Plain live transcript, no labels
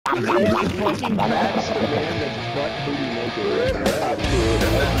fucking that's the man that's butt booty naked.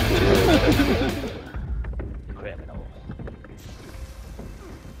 Criminal.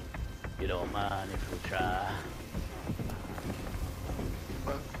 You don't mind if we try?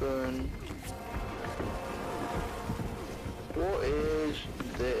 Fucking. What is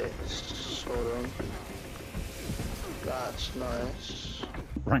this? Hold on. That's nice.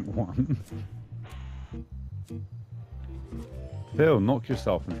 Rank 1. Phil, knock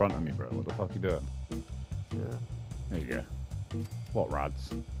yourself in front of me, bro. What the fuck are you doing? Yeah. There you go. What rads?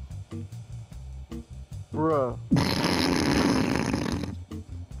 Bruh.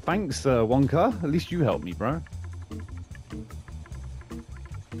 Thanks, Wonka. At least you helped me, bro.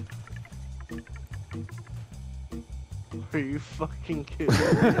 Are you fucking kidding me?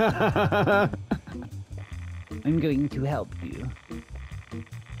 I'm going to help you.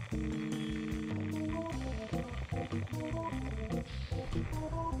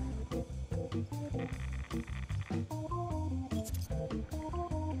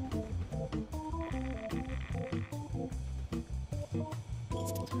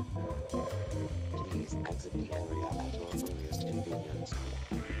 Please exit the area at your earliest convenience.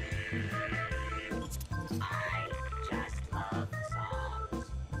 I just love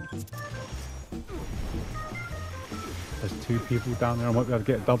songs. There's 2 people down there. I might be able to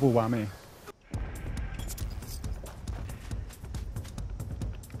get a double whammy.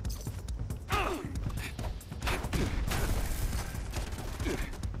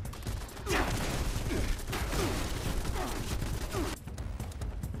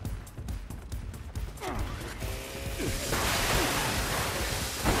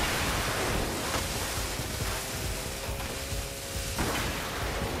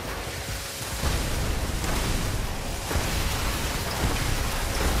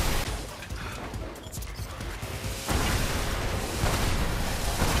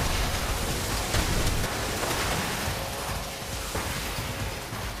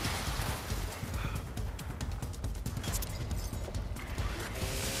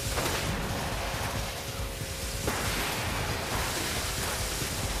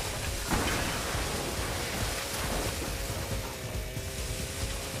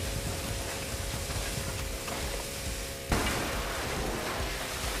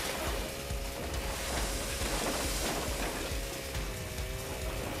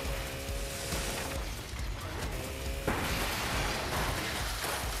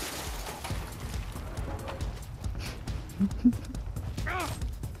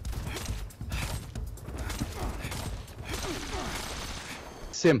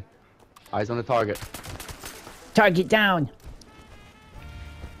 Sim, eyes on the target. Target down.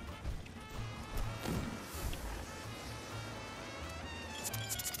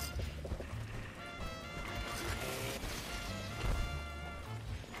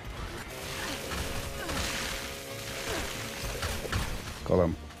 Got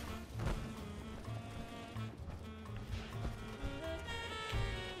him.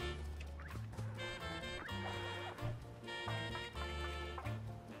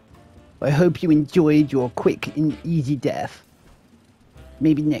 I hope you enjoyed your quick and easy death.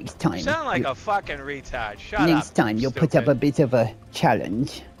 Maybe next time. You sound like a fucking retard. Shut up. Next time you'll put up a stupid. bit of a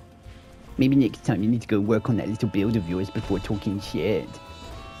challenge. Maybe next time you need to go work on that little build of yours before talking shit. Do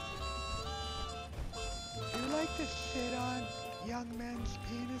you like to shit on young men's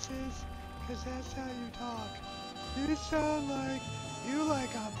penises? Cause that's how you talk. You sound like you like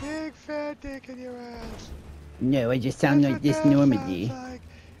a big fat dick in your ass. No, I just sound That's like what this that normally. sounds like.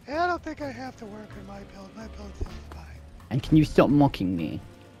 And I don't think I have to work on my build. My build is fine. And can you stop mocking me?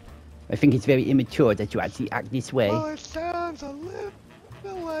 I think it's very immature that you actually act this way. Well, it sounds a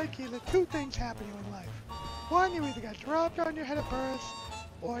little like either 2 things happen to you in life. 1, you either got dropped on your head at birth,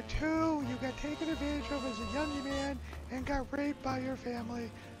 or 2, you got taken advantage of as a young man and got raped by your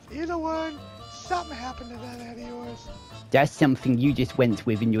family. Either one, something happened to that head of yours. That's something you just went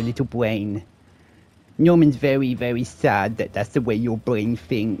with in your little brain. Norman's very, very sad that that's the way your brain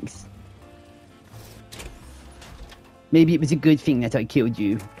thinks. Maybe it was a good thing that I killed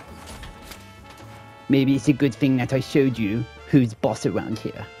you. Maybe it's a good thing that I showed you who's boss around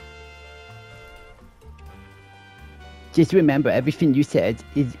here. Just remember, everything you said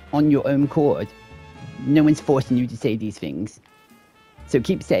is on your own accord. No one's forcing you to say these things. So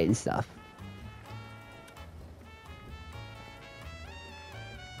keep saying stuff.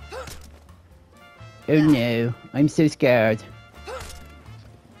 Oh no, I'm so scared.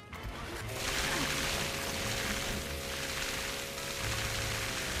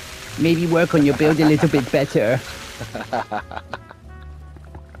 Maybe work on your build a little bit better.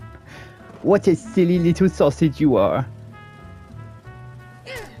 What a silly little sausage you are.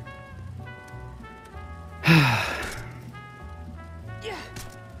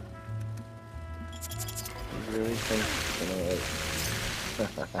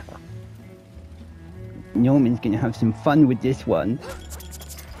 Norman's gonna have some fun with this one.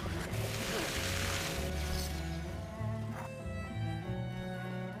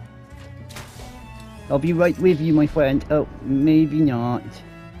 I'll be right with you, my friend. Oh, maybe not.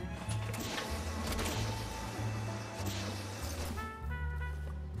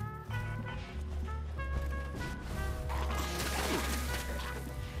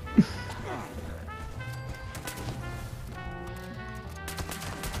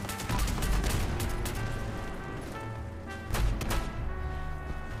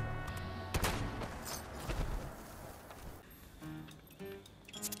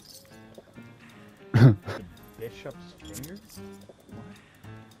 Bishop's finger?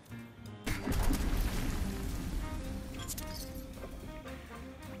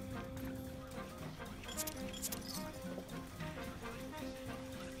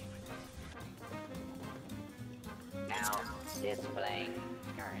 Now displaying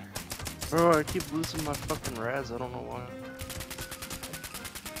current. Bro, I keep losing my fucking raz. I don't know why.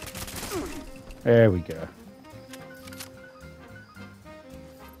 There we go.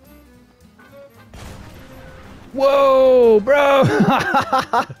 Whoa, bro!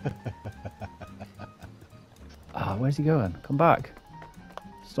 Ah, where's he going? Come back.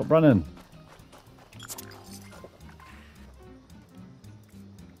 Stop running.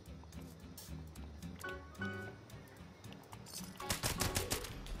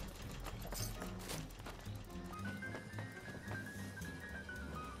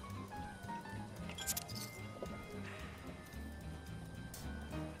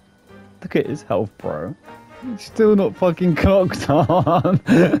 Look at his health, bro. He's still not fucking clocked on.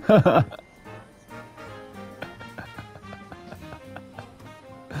 You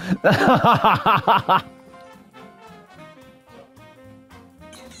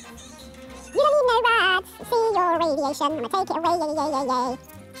don't need no rats. See your radiation. I'm gonna take it away. Yay, yay, yay, yay.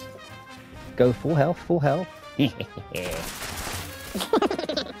 Go full health, full health. Oh,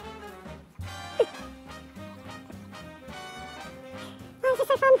 this is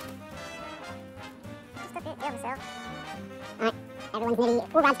so fun. Just got the other cell. Alright, everyone's nearly.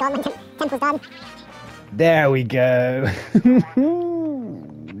 All rats gone. Temple's done. There we go.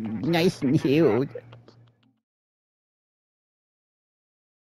 Nice and healed.